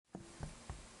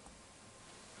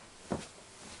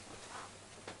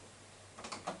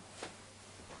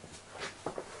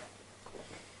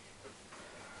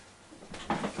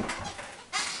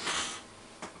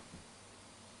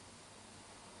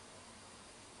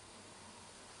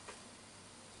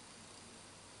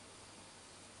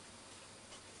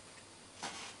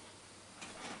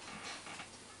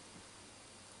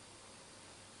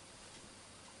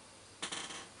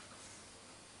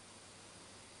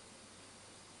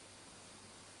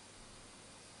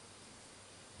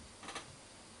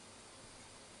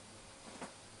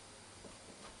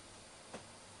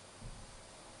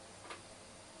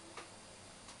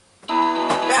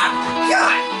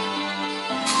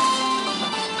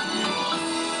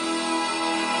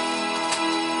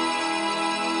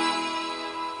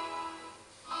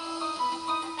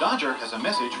Roger has a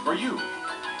message for you.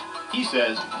 He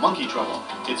says, Monkey Trouble.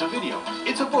 It's a video.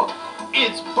 It's a book.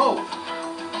 It's both.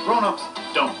 Grown-ups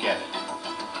don't get it.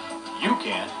 You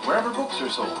can wherever books are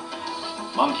sold.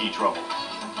 Monkey Trouble.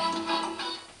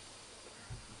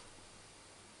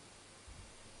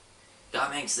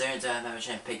 Coming soon to a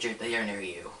motion picture theater near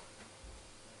you.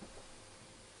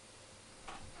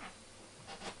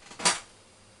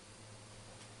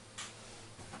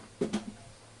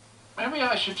 Maybe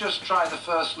I should just try the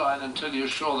first line until you're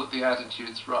sure that the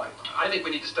attitude's right. I think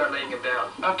we need to start laying it down.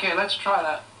 Okay, let's try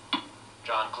that.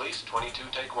 John Cleese, 22,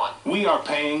 take 1. We are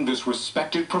paying this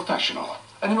respected professional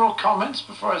Any more comments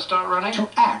before I start running? to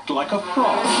act like a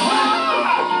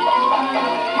fraud.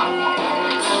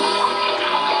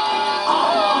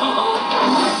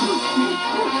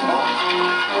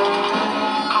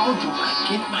 How do I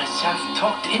get myself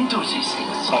talked into these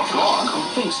things? A fraud who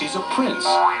thinks he's a prince,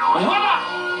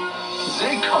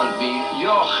 They call me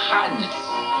Johannes.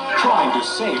 trying to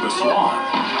save a swan.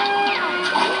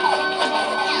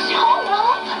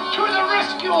 To the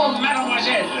rescue,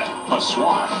 mademoiselle! A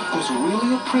swan who's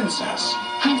really a princess.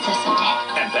 Princess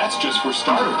Odette. And that's just for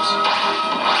starters.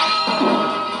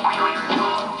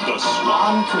 The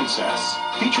Swan Princess,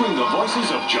 featuring the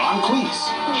voices of John Cleese,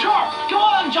 Sure, go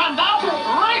on, John Bob.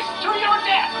 Race to your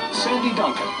death. Sandy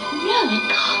Duncan, No, it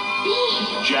can't be.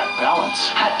 Jack Palance,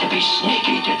 Had to be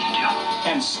sneaky, didn't you?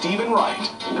 and Stephen Wright.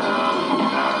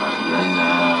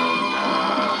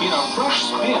 In a fresh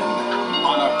spin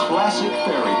on a classic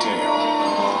fairy tale.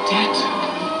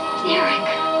 Eric.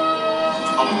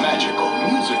 A magical,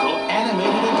 musical,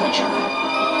 animated adventure.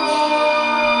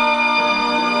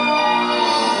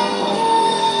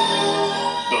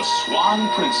 The Swan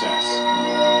Princess.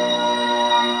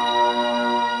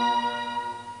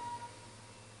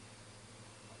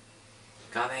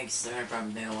 Coming soon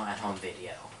from new at home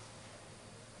video.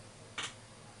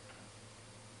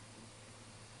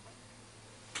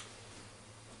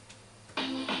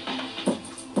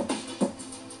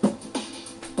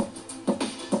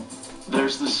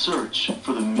 There's the search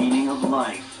for the meaning of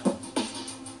life.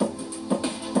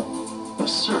 The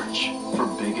search for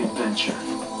big adventure.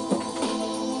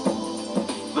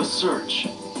 The search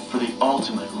for the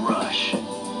ultimate rush.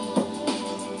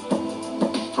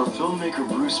 For filmmaker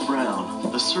Bruce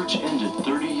Brown, the search ended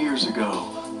 30 years ago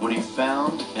when he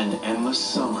found an endless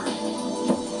summer.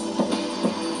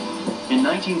 In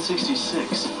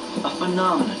 1966, a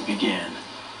phenomenon began.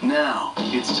 Now,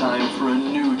 it's time for a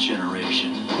new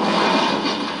generation.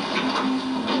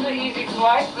 The easy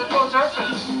flight that goes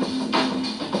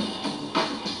surfing.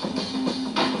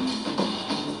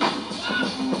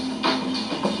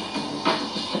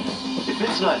 If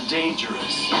it's not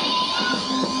dangerous,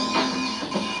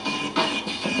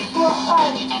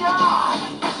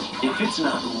 if it's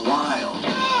not wild,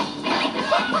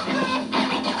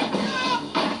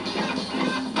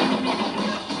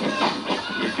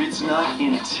 if it's not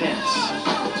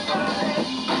intense,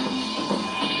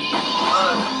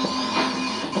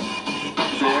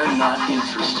 they're not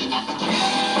interested.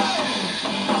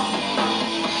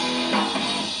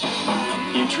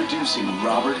 Introducing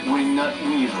Robert Wingnut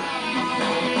Weaver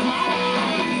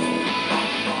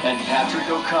and Patrick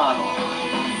O'Connell.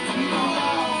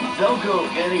 They'll go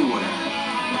anywhere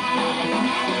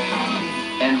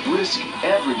and risk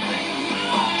everything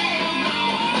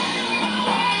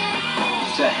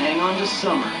to hang on to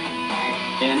summer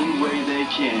any way they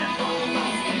can.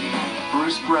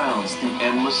 Bruce Brown's The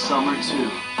Endless Summer 2.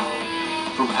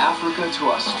 From Africa to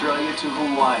Australia to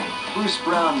Hawaii, Bruce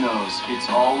Brown knows it's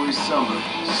always summer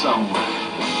somewhere.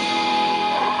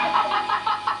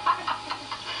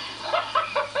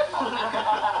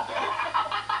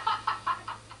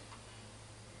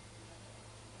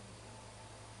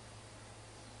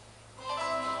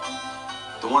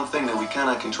 The one thing that we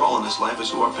cannot control in this life is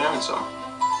who our parents are.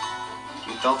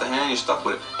 You felt the hand, you're stuck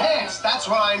with it. Pants, that's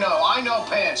what I know. I know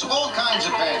pants. All kinds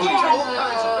of pants. All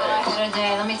kinds of pants.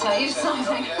 Today, let me tell you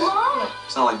something. Mom!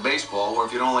 It's not like baseball, where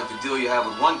if you don't like the deal you have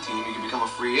with one team, you can become a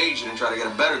free agent and try to get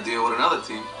a better deal with another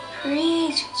team. Free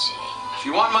agency. If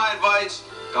you want my advice,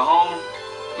 go home,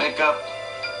 make up,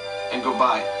 and go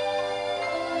buy.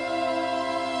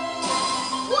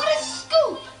 What a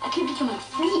scoop! I could become a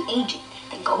free agent,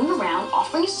 then going around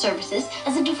offering his services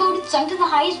as a devoted son to the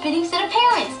highest bidding set of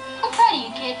parents. I'm proud of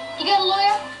you, kid. You got a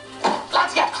lawyer?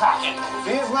 Let's get cracking.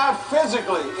 If he is not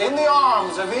physically in the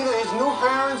arms of either his new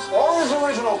parents or his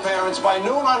original parents by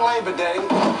noon on Labor Day,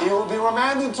 he will be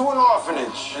remanded to an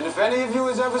orphanage. And if any of you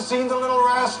has ever seen the Little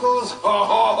Rascals,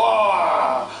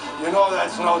 you know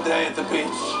that's no day at the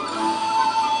beach.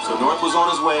 So North was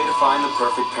on his way to find the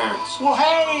perfect parents. Well,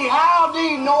 hey,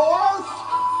 howdy, North.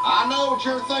 I know what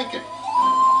you're thinking.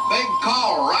 Big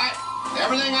call, right?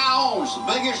 Everything I own's the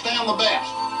biggest and the best.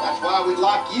 That's why we'd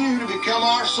like you to become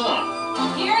our son.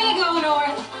 Here you go,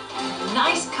 North.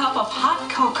 Nice cup of hot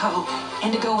cocoa.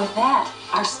 And to go with that,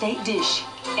 our state dish,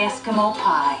 Eskimo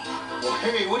pie. Well,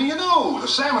 hey, what do you know? The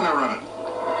salmon are running.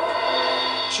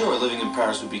 Sure, living in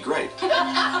Paris would be great.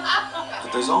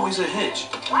 But there's always a hitch.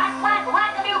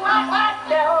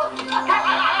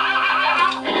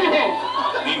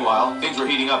 Meanwhile, things were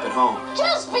heating up at home.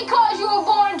 Just because you were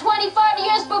born 25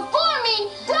 years before me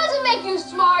doesn't make you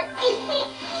smart.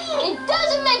 It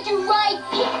doesn't make you right.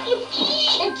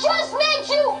 It just makes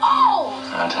you old.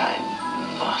 Aren't I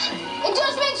naughty? It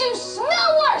just makes you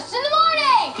smell worse in the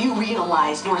morning. You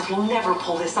realize North will never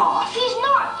pull this off. He's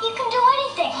not. He can do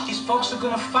anything. These folks are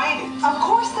gonna fight it. Of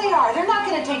course they are. They're not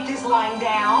going to take this lying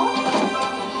down.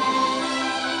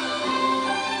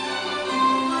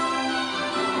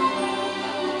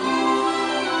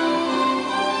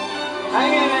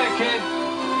 Hang in there, kid.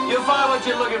 You'll find what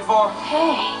you're looking for.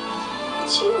 Hey,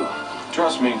 it's you.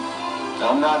 Trust me,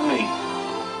 I'm not me.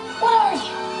 What are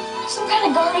you? Some kind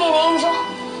of guardian angel?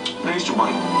 Raise your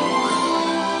money.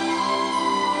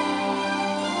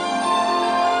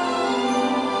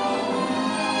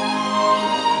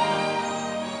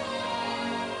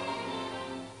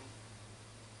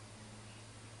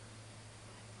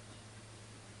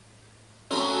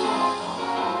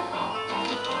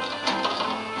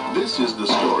 This is the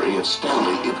story of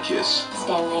Stanley Ipkiss.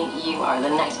 Stanley, you are the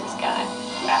nicest guy.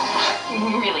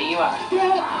 Really, you are.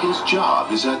 His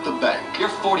job is at the bank. You're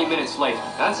 40 minutes late.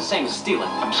 That's the same as stealing.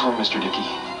 I'm sorry, Mr. Dickey.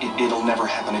 It'll never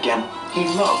happen again. He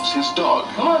loves his dog.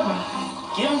 Come on, man.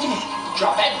 Give him to me.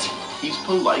 Drop it. He's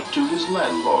polite to his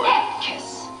landlord.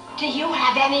 Kiss. Do you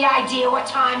have any idea what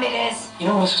time it is? You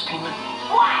know, Mrs. Penman?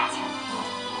 What?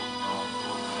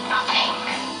 Nothing.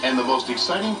 And the most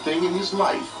exciting thing in his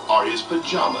life are his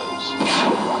pajamas.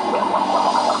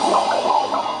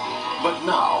 But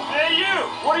now... Hey, you!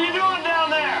 What are you doing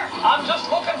down there? I'm just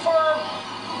looking for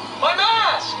my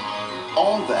mask!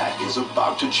 all that is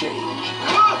about to change.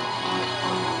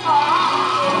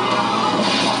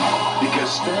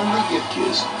 Because Stanley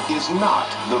Ipkiss is not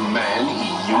the man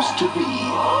he used to be.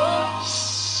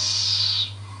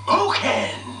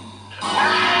 Spoken!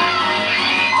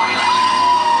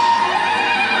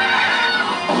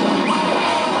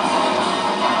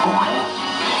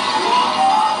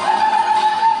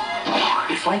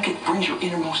 If like it brings your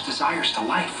innermost desires to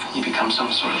life, you become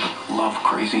some sort of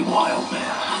love-crazy wild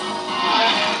man.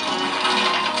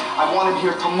 I want him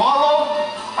here tomorrow,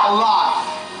 alive.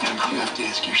 Now you have to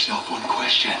ask yourself one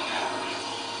question.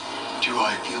 Do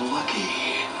I feel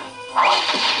lucky?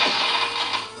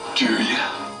 Do you?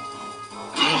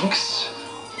 Thanks.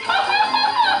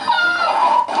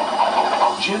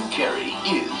 Jim Carrey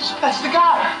is... That's the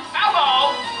guy.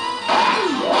 Hello!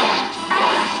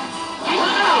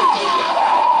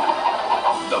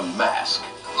 The Mask.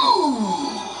 Ooh,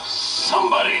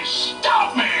 somebody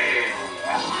stop me!